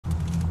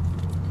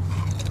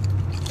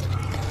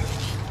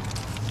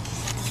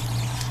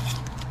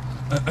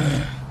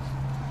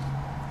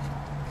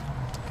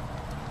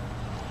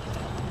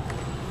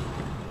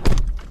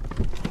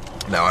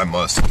Now I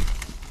must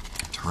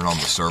turn on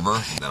the server,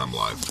 and then I'm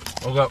live.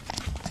 Okay.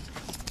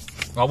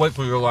 I'll wait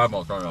for your live.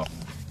 I'll turn it off.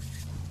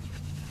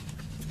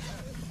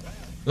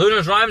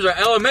 Luna's rhymes are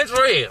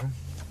elementary.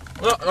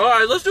 Well, all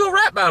right, let's do a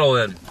rap battle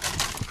then.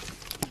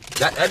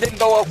 That didn't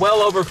go up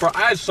well over for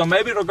Ice, so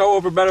maybe it'll go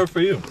over better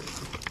for you.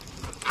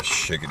 A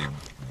shiggity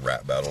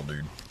rap battle,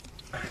 dude.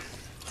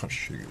 A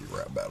shiggity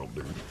rap battle,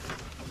 dude.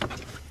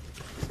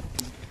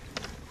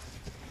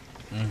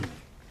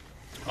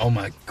 Oh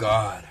my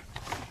god.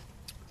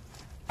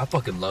 I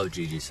fucking love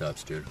GG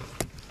subs, dude.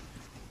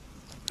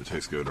 It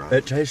tastes good, right?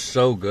 It tastes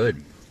so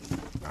good.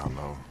 I don't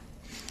know.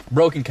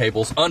 Broken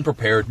cables,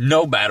 unprepared,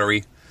 no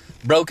battery,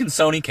 broken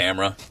Sony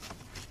camera.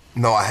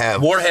 No, I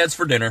have. Warheads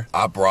for dinner.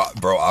 I brought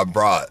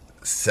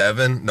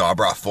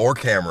 4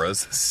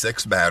 cameras,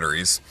 6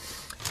 batteries,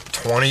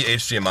 20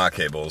 HDMI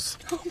cables.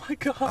 Oh my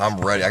god.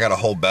 I'm ready. I got a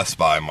whole Best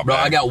Buy in my Bro,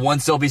 bag. I got 1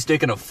 selfie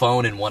stick and a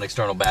phone and 1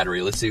 external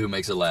battery. Let's see who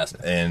makes it last.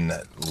 In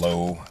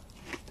low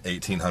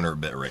 1800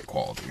 bit rate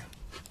quality.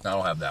 I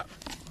don't have that.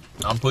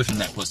 I'm pushing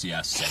that pussy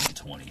ass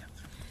 720.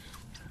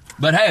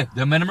 But hey,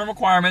 the minimum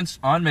requirements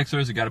on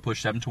mixers, you got to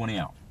push 720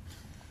 out.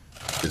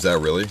 Is that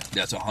really?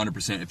 That's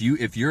 100%.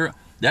 If you're,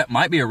 that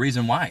might be a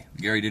reason why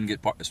Gary didn't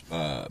get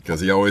because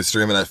he always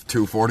streaming at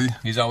 240.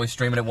 He's always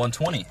streaming at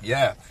 120.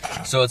 Yeah.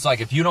 So it's like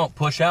if you don't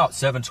push out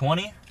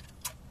 720,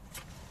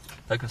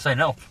 they can say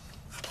no.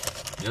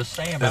 Just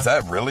saying. Man. Is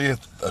that really a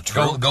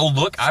true? Go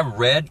look. I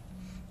read,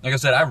 like I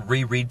said, I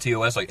reread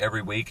TOS like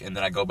every week, and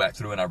then I go back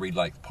through and I read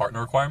like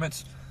partner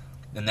requirements,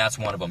 and that's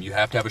one of them. You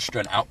have to have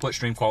an output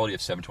stream quality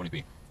of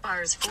 720p.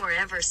 Ours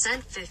forever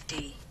sent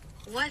 50.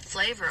 What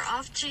flavor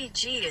of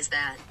GG is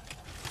that?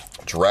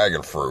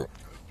 Dragon fruit.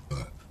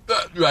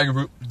 Dragon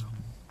fruit.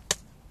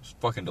 It's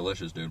fucking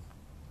delicious, dude.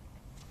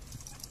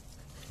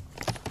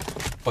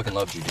 Fucking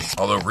love GG.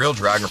 Although real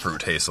dragon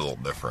fruit tastes a little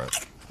different.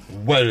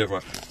 Way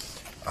different.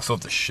 I still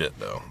have to shit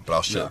though, but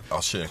I'll shit. Yeah.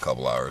 I'll shit in a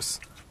couple hours.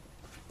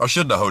 I'll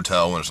shit in a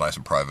hotel when it's nice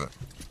and private,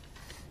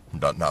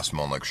 not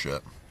smelling like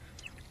shit.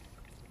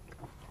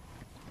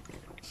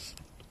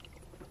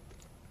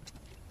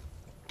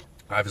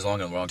 I have as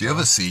long and long. Do you have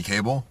a C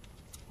cable?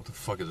 What the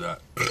fuck is that?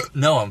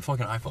 No, I'm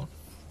fucking iPhone.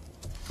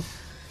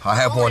 I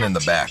have one in the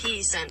back.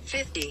 OMGP sent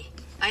 50.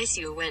 Ice,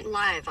 you went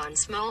live on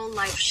Small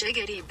Life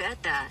Shiggity,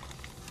 bet that.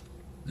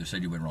 They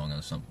said you went wrong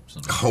on something.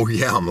 Oh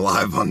yeah, I'm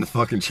live on the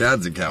fucking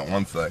Chad's account.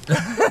 One sec.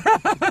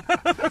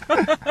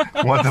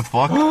 What the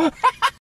fuck?